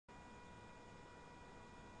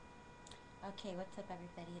Okay, what's up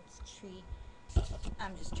everybody? It's Tree.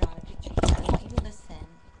 I'm just drawing a picture here. I want you to listen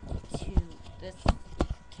to this,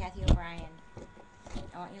 Cathy O'Brien.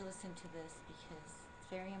 I want you to listen to this because it's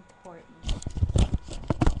very important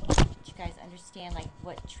that you guys understand like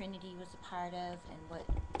what Trinity was a part of and what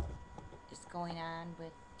is going on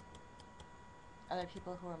with other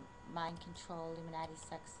people who are mind control, Illuminati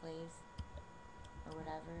sex slaves, or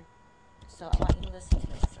whatever. So I want you to listen to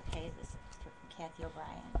this, okay? This is from Cathy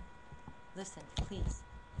O'Brien. Listen, please.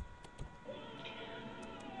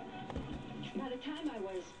 By the time I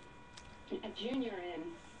was a junior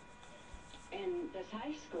in this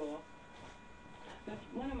high school,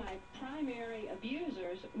 one of my primary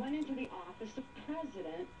abusers went into the office of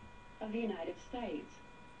President of the United States.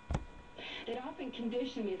 It often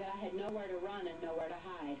conditioned me that I had nowhere to run and nowhere to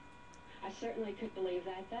hide. I certainly could believe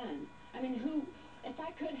that then. I mean, if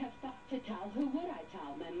I could have thought to tell, who would I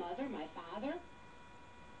tell? My mother, my father?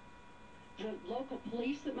 The local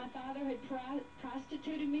police that my father had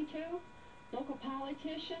prostituted me to? Local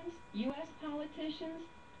politicians? U.S. politicians?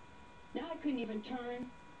 Now I couldn't even turn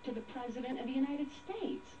to the President of the United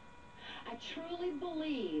States. I truly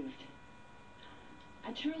believed,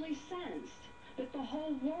 I truly sensed that the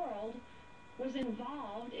whole world was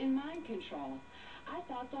involved in mind control. I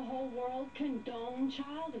thought the whole world condoned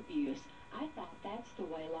child abuse. I thought that's the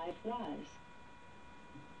way life was.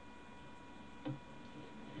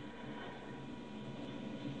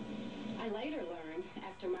 I later learned,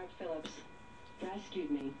 after Mark Phillips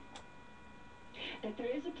rescued me, that there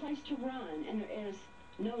is a place to run and there is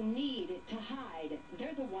no need to hide.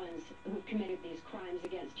 They're the ones who've committed these crimes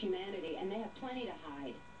against humanity, and they have plenty to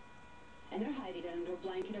hide. And they're hiding it under a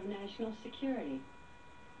blanket of national security.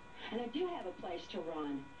 And I do have a place to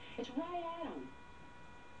run. It's right at them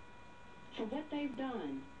for what they've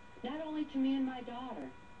done, not only to me and my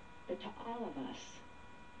daughter, but to all of us.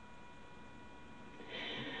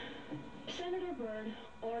 Senator Byrd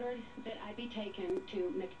ordered that I be taken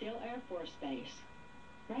to MacDill Air Force Base,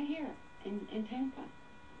 right here in Tampa,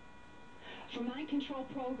 for mind control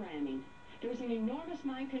programming. There was an enormous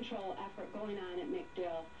mind control effort going on at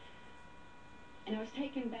MacDill, and I was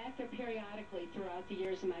taken back there periodically throughout the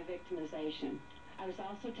years of my victimization. I was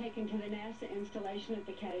also taken to the NASA installation at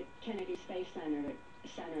the Kennedy Space Center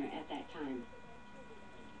at that time.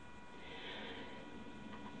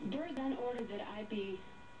 Byrd then ordered that I be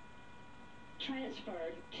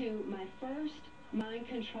transferred to my first mind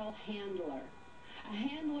control handler. A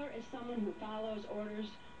handler is someone who follows orders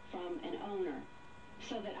from an owner,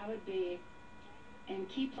 so that I would be in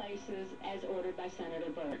key places as ordered by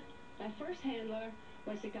Senator Byrd. My first handler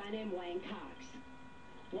was a guy named Wayne Cox.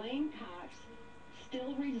 Wayne Cox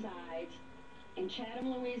still resides in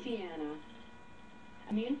Chatham, Louisiana,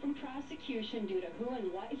 immune from prosecution due to who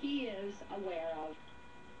and what he is aware of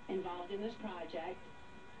involved in this project.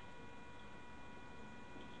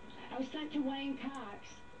 I was sent to Wayne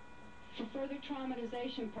Cox for further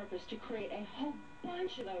traumatization purpose to create a whole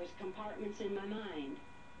bunch of those compartments in my mind,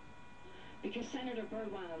 because Senator Byrd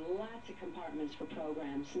wanted lots of compartments for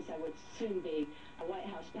programs, since I would soon be a White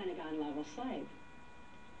House Pentagon level slave.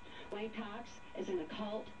 Wayne Cox is an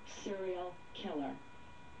occult serial killer,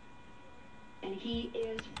 and he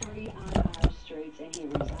is free on our streets, and he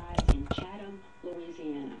resides in Chatham,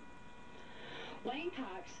 Louisiana. Wayne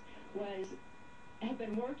Cox had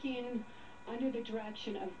been working under the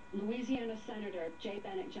direction of Louisiana Senator J.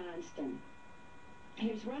 Bennett Johnston.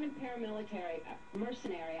 He was running paramilitary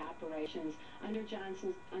mercenary operations under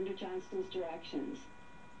Johnston's directions.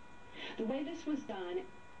 The way this was done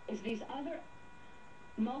is these other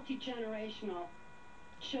multi-generational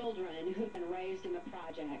children who'd been raised in the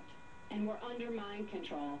project and were under mind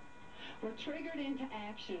control were triggered into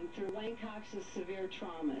action through Wayne Cox's severe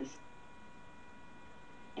traumas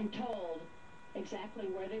and told exactly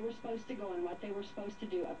where they were supposed to go and what they were supposed to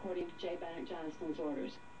do according to J. Bennett Johnston's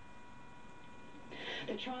orders.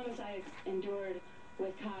 The traumas I endured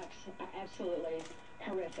with Cox are absolutely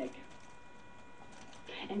horrific.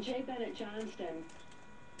 And J. Bennett Johnston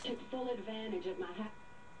took full advantage of my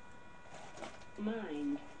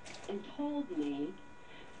mind and told me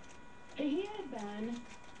that he had been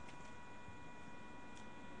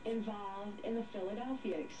involved in the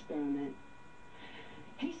Philadelphia experiment.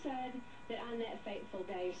 He said that on that fateful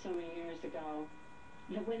day so many years ago,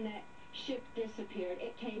 that when that ship disappeared,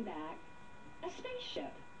 it came back a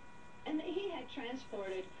spaceship, and that he had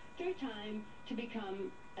transported through time to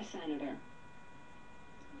become a senator.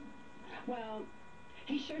 Well,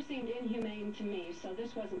 he sure seemed inhumane to me, so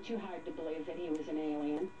this wasn't too hard to believe that he was an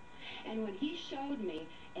alien. And when he showed me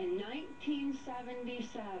in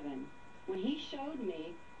 1977, when he showed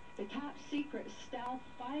me the top secret stealth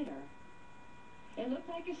fighter It looked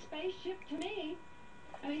like a spaceship to me.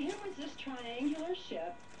 I mean, here was this triangular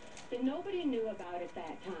ship that nobody knew about at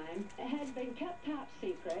that time. It had been kept top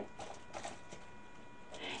secret.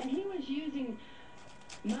 And he was using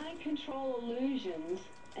mind control illusions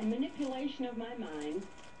and manipulation of my mind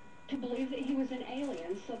to believe that he was an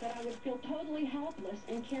alien so that I would feel totally helpless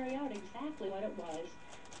and carry out exactly what it was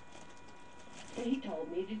that he told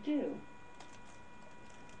me to do.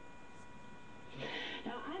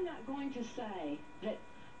 Now, I'm not going to say that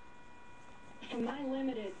from my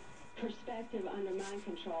limited perspective under mind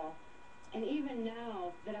control, and even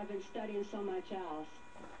now that I've been studying so much else,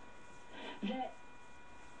 that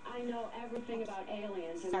I know everything about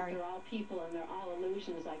aliens and that they're all people and they're all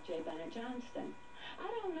illusions like J. Bennett Johnston. I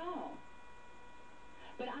don't know.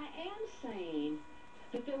 But I am saying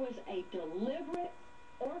that there was a deliberate,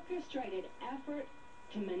 orchestrated effort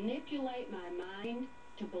to manipulate my mind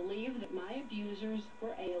to believe that my abusers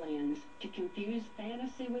were aliens, to confuse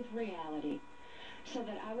fantasy with reality, so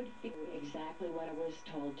that I would feel exactly what I was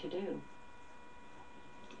told to do.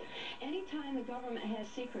 Anytime the government has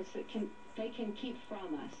secrets that they can keep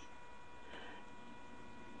from us,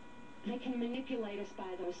 they can manipulate us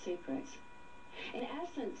by those secrets. In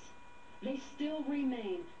essence, they still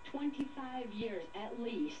remain 25 years at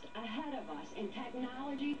least ahead of us in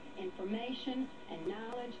technology, information, and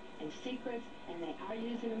knowledge, and secrets, and they are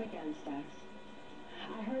using them against us.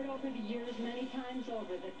 I heard over the years many times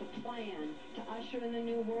over that the plan to usher in the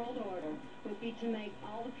New World Order would be to make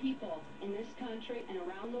all the people in this country and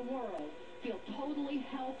around the world feel totally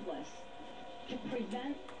helpless to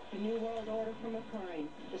prevent the New World Order from occurring,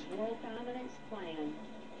 this world dominance plan,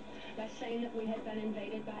 by saying that we had been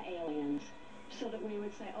invaded by aliens, so that we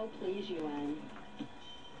would say, oh, please, UN,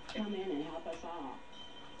 come in and help us all.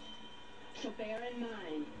 So bear in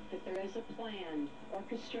mind that there is a planned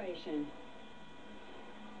orchestration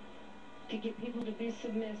to get people to be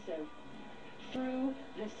submissive through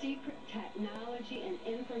the secret technology and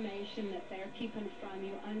information that they're keeping from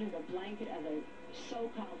you under the blanket of the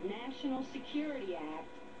so-called National Security Act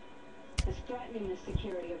that's threatening the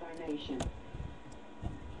security of our nation.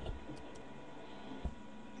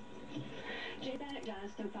 J. Bennett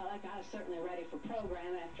Johnston felt like I was certainly ready for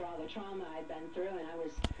program after all the trauma I'd been through, and I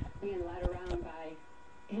was being led around by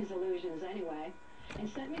his illusions anyway, and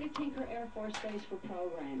sent me to Tinker Air Force Base for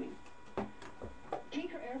programming.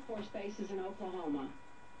 Tinker Air Force Base is in Oklahoma,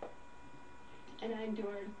 and I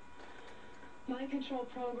endured mind control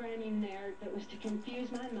programming there that was to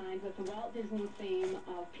confuse my mind with the Walt Disney theme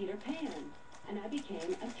of Peter Pan, and I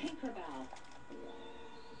became a Tinkerbell.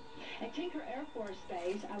 At Tinker Air Force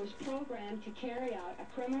Base, I was programmed to carry out a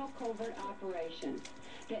criminal covert operation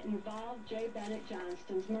that involved J. Bennett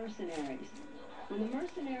Johnston's mercenaries. When the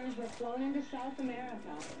mercenaries were flown into South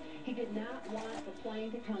America, he did not want the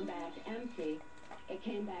plane to come back empty. It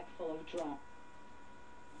came back full of drugs.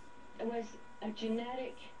 It was a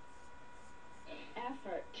genetic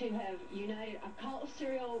effort to have united occult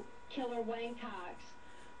serial killer Wayne Cox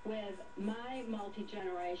with my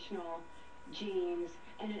multi-generational genes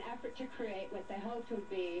in an effort to create what they hoped would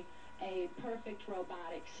be a perfect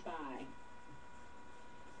robotic spy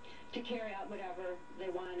to carry out whatever they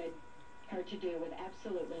wanted her to do with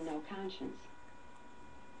absolutely no conscience.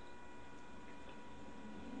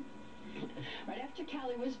 Right after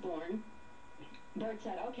Kelly was born, Bert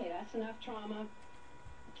said, okay, that's enough trauma,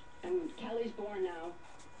 and Kelly's born now.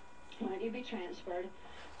 Why don't you be transferred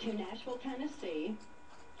to Nashville, Tennessee,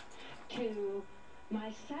 to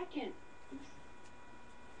my second.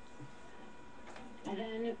 And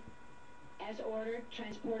then, as ordered,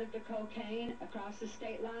 transported the cocaine across the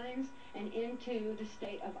state lines and into the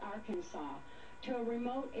state of Arkansas to a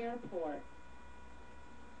remote airport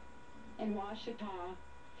in Ouachita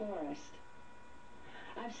Forest.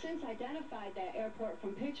 I've since identified that airport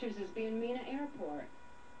from pictures as being Mena Airport.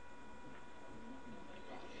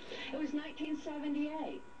 It was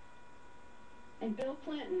 1978, and Bill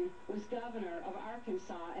Clinton was governor of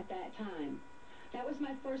Arkansas at that time. That was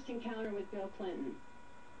my first encounter with Bill Clinton.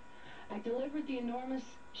 I delivered the enormous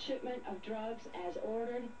shipment of drugs as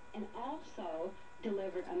ordered, and also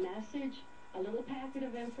delivered a message, a little packet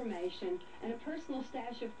of information, and a personal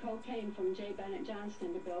stash of cocaine from J. Bennett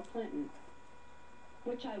Johnston to Bill Clinton,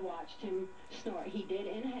 which I watched him snort. He did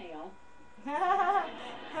inhale.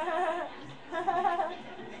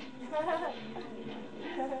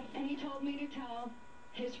 And he told me to tell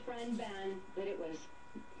his friend Ben that it was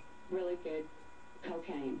really good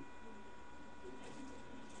cocaine.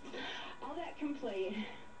 All that complete,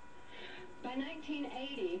 by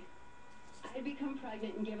 1980, I had become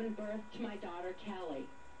pregnant and given birth to my daughter, Kelly.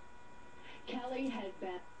 Kelly had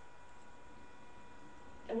been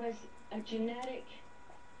It was a genetic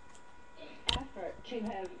effort to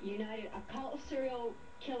have united a cult serial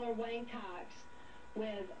killer Wayne Cox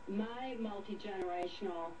with my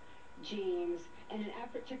multi-generational genes in an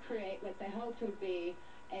effort to create what they hoped would be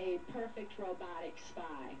a perfect robotic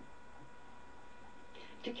spy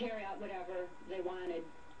to carry out whatever they wanted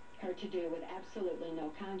her to do with absolutely no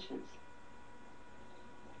conscience.